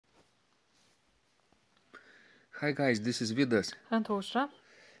Hi guys, this is Vidas, And Ausra.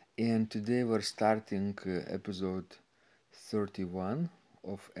 and today we're starting episode 31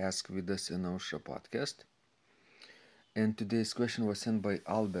 of Ask Vidas and Ausra podcast. And today's question was sent by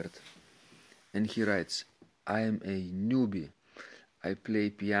Albert, and he writes, I am a newbie. I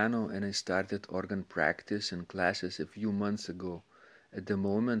play piano and I started organ practice and classes a few months ago. At the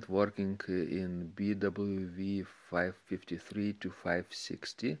moment, working in BWV 553 to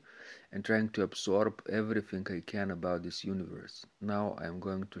 560 and trying to absorb everything I can about this universe. Now I am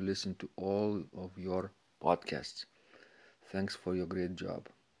going to listen to all of your podcasts. Thanks for your great job.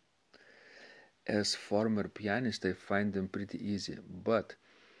 As former pianist, I find them pretty easy, but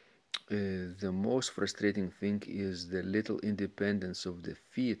the most frustrating thing is the little independence of the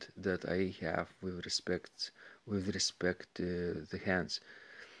feet that I have with respect the hands,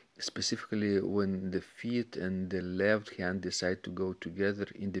 specifically when the feet and the left hand decide to go together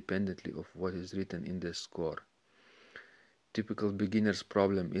independently of what is written in the score. Typical beginner's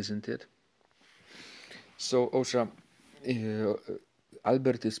problem, isn't it? So, Osha,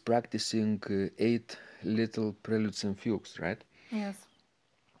 Albert is practicing 8 little preludes and fugues, right? Yes,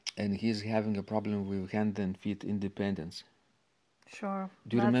 And he's having a problem with hand and feet independence. sure.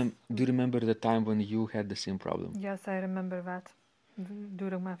 Do you remember the time when you had the same problem? Yes, I remember that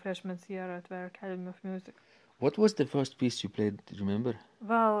during my freshman year at the Academy of Music. What was the first piece you played? Do you remember?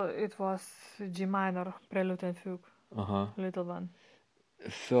 Well, it was G minor, Prelude and Fugue, Uh-huh. little one.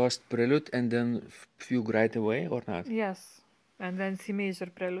 First prelude and then fugue right away or not? Yes, and then C major,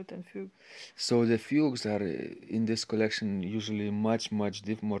 Prelude and Fugue. So the fugues are in this collection usually much more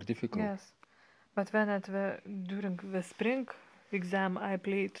difficult. Yes, but when during the spring exam I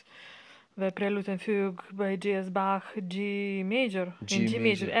played the Prelude and Fugue by J.S. Bach, G major. In G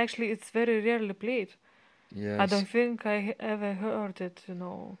major. Actually, it's very rarely played. Yes. I don't think I ever heard it,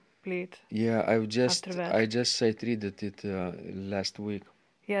 played. Yeah, I just sight-read it last week.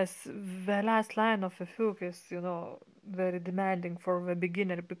 Yes, the last line of a fugue is, very demanding for the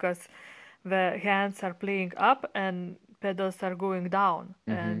beginner because the hands are playing up and pedals are going down.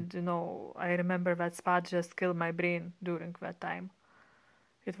 And, I remember that spot just killed my brain during that time.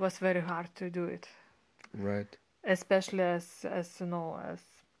 It was very hard to do it. Right. Especially as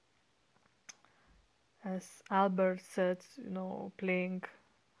Albert said, playing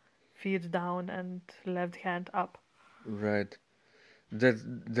feet down and left hand up. Right.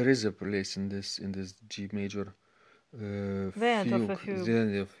 There is a place in this G major The end of a fugue. The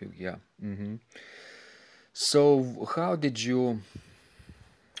end of a fugue, yeah. Mm-hmm. So how did you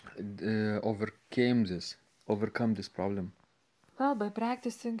overcome this problem? Well, by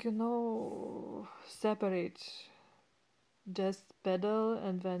practicing, separate just pedal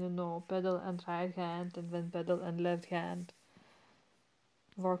and then, pedal and right hand and then pedal and left hand.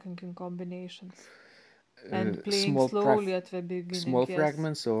 Working in combinations. And playing slowly at the beginning. Small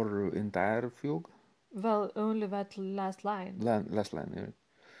fragments or entire fugue? Well, only that last line. Last line, yeah.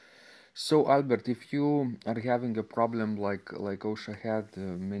 So, Albert, if you are having a problem like Osha had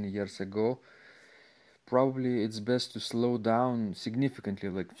many years ago, probably it's best to slow down significantly,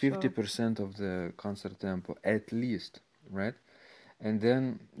 like 50% of the concert tempo at least, right? And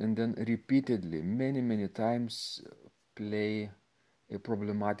then repeatedly, many times, play a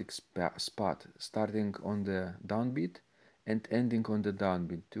problematic spot, starting on the downbeat and ending on the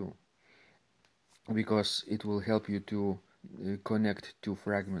downbeat too, because it will help you to connect two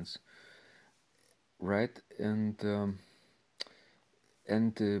fragments, right? And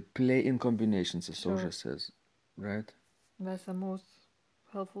play in combinations, as Osha says, right? That's the most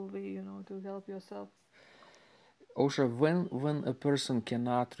helpful way, to help yourself. Osha, when a person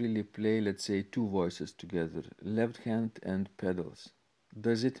cannot really play, let's say, two voices together, left hand and pedals,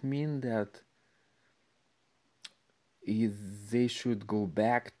 does it mean that they should go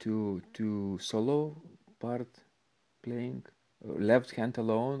back to solo part playing, left hand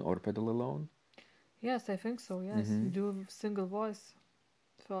alone or pedal alone? Yes, I think so. Yes, you do single voice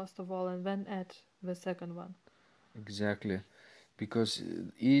first of all, and then add the second one. Exactly, because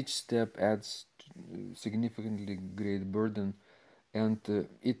each step adds significantly great burden, and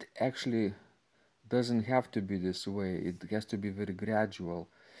it actually doesn't have to be this way. It has to be very gradual.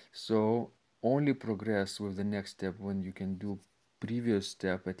 So only progress with the next step when you can do previous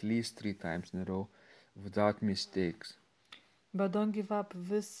step at least 3 times in a row without mistakes. But don't give up.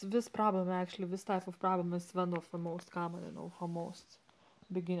 This problem, actually, this type of problem is one of the most common, for most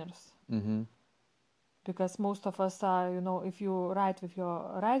beginners. Mm-hmm. Because most of us are, if you write with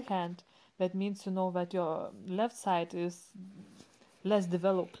your right hand, that means that your left side is less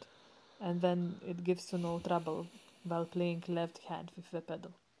developed, and then it gives trouble while playing left hand with the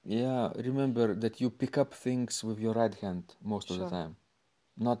pedal. Yeah, remember that you pick up things with your right hand most of the Sure. time,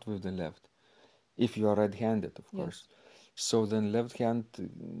 not with the left. If you are right-handed, of course. Yes. So then left hand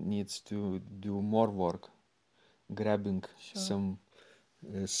needs to do more work, grabbing Sure.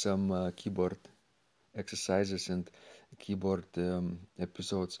 some keyboard exercises and keyboard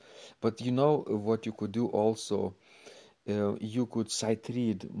episodes. But you know what you could do also? You could sight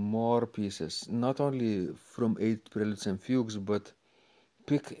read more pieces, not only from Eight Preludes and Fugues, but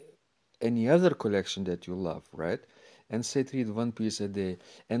pick any other collection that you love, right? And sight read one piece a day,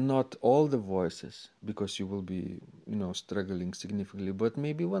 and not all the voices, because you will be, struggling significantly, but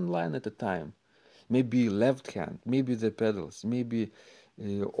maybe one line at a time. Maybe left hand, maybe the pedals, maybe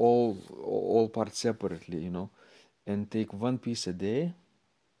all parts separately, and take one piece a day.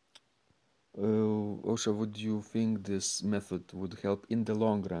 Also, would you think this method would help in the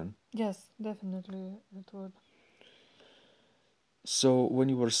long run? Yes, definitely it would. So, when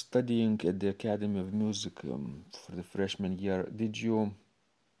you were studying at the Academy of Music for the freshman year, did you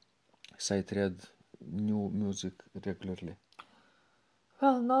sight read new music regularly?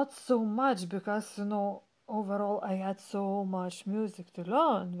 Well, not so much because, overall I had so much music to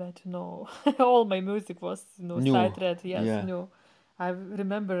learn that, all my music was, New, sight read, yes, yeah. new. I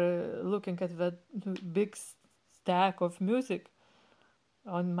remember looking at that big stack of music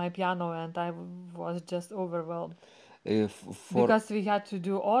on my piano and I was just overwhelmed. For Because we had to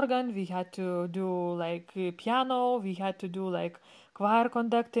do organ, we had to do like piano, we had to do like choir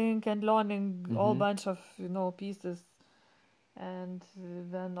conducting and learning all mhm, bunch of, pieces. And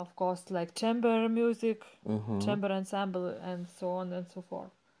then of course like chamber music, uh-huh. chamber ensemble, and so on and so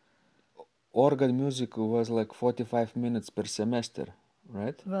forth. Organ music was like 45 minutes per semester,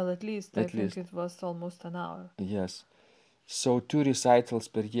 right? Well, at least I At think least, it was almost an hour. yes. So two recitals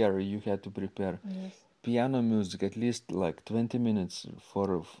per year you had to prepare. Yes. Piano music at least like 20 minutes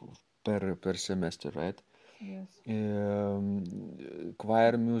per semester, right? Yes.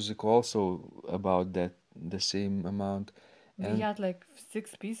 Choir music also about that, the same amount. We And had like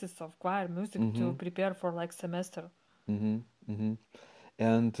 6 pieces of choir music to mm-hmm, prepare for like semester. mm-hmm, mm-hmm.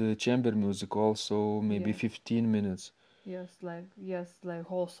 And chamber music also maybe Yes. 15 minutes. Yes, like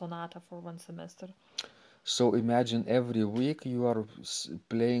whole sonata for one semester. So imagine every week you are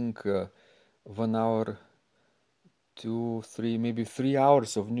playing 1 hour, 2, 3, maybe 3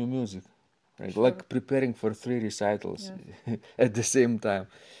 hours of new music, right? Sure. Like preparing for three recitals Yes. at the same time.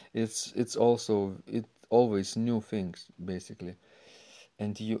 It always new things basically.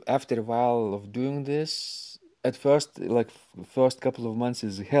 And you after a while of doing this, at first like first couple of months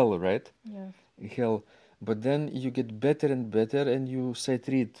is hell, right? Yes. Hell, but then you get better and better and you sight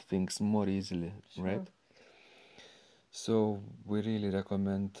read things more easily, Sure. right? So we really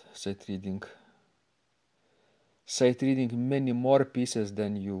recommend sight reading many more pieces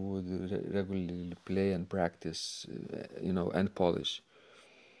than you would regularly play and practice, and polish.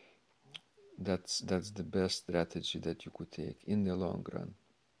 That's the best strategy that you could take in the long run.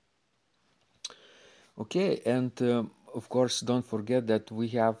 Okay, and of course, don't forget that we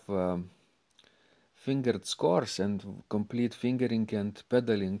have fingered scores and complete fingering and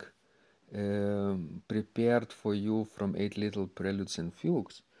pedaling prepared for you from Eight Little Preludes and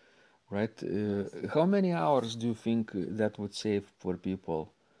Fugues, right? How many hours do you think that would save for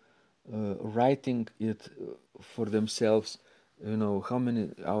people? Writing it for themselves, how many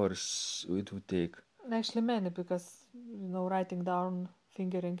hours it would take? Actually, many because writing down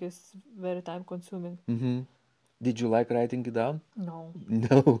fingering is very time consuming. Mm-hmm. Did you like writing it down? No,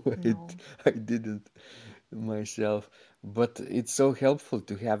 No, no, I didn't myself. But it's so helpful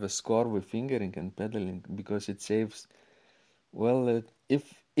to have a score with fingering and pedaling because it saves. Well,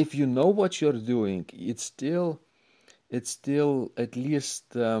 if you know what you're doing, it's still at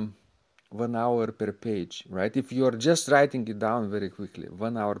least 1 hour per page, right? If you're just writing it down very quickly,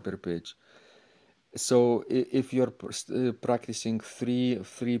 1 hour per page. So if you're practicing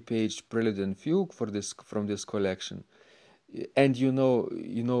three-page prelude and fugue for this from this collection, and you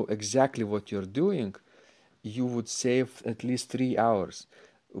know exactly what you're doing, you would save at least 3 hours.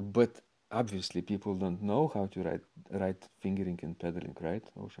 But obviously, people don't know how to write fingering and pedaling, right,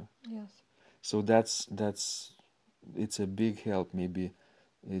 Osha? yes, So that's it's a big help. Maybe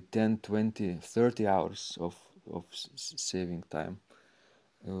 10, 20, 30 hours of saving time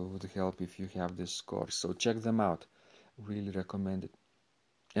would help if you have this course. So check them out. Really recommend it.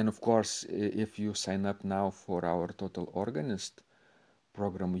 And of course, if you sign up now for our Total Organist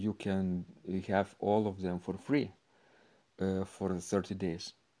program, you can have all of them for free for 30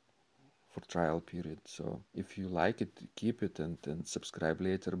 days for trial period. So if you like it, keep it and subscribe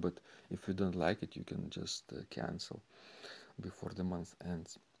later. But if you don't like it, you can just cancel before the month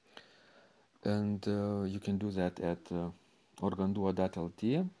ends. And you can do that at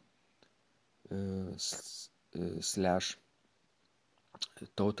organduo.lt slash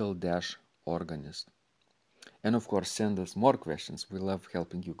total-organist. And of course, send us more questions. We love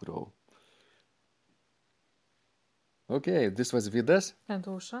helping you grow. Okay, this was Vidas. And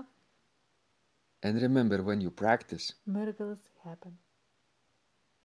Usha. And remember, when you practice, Miracles happen.